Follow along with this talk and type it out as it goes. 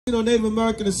Native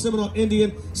American and Seminole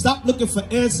Indian, stop looking for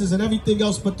answers and everything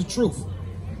else but the truth.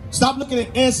 Stop looking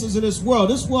at answers in this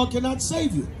world. This world cannot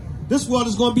save you. This world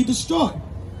is going to be destroyed.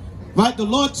 Right? The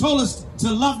Lord told us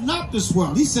to love not this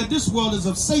world. He said this world is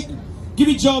of Satan. Give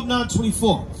me Job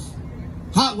 9:24.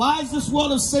 Why is this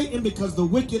world of Satan? Because the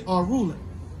wicked are ruling.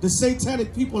 The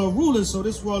satanic people are ruling, so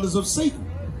this world is of Satan.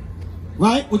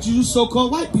 Right? Which you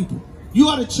so-called white people. You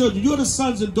are the children. You are the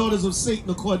sons and daughters of Satan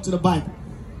according to the Bible.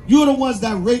 You're the ones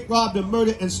that raped, robbed, and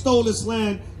murdered and stole this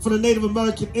land for the Native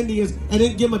American Indians and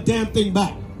didn't give them a damn thing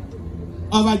back.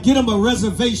 All right, get them a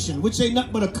reservation, which ain't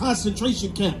nothing but a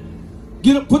concentration camp.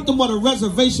 Put them on a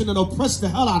reservation and oppress the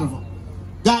hell out of them.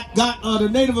 Got the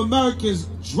Native Americans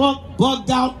drunk,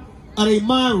 bugged out of their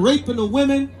mind, raping the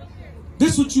women.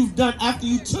 This is what you've done after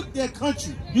you took their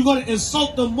country. You're going to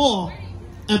insult them more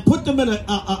and put them in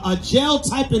a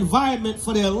jail-type environment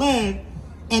for their land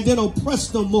and then oppress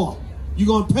them more. You're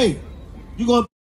going to pay. You're going to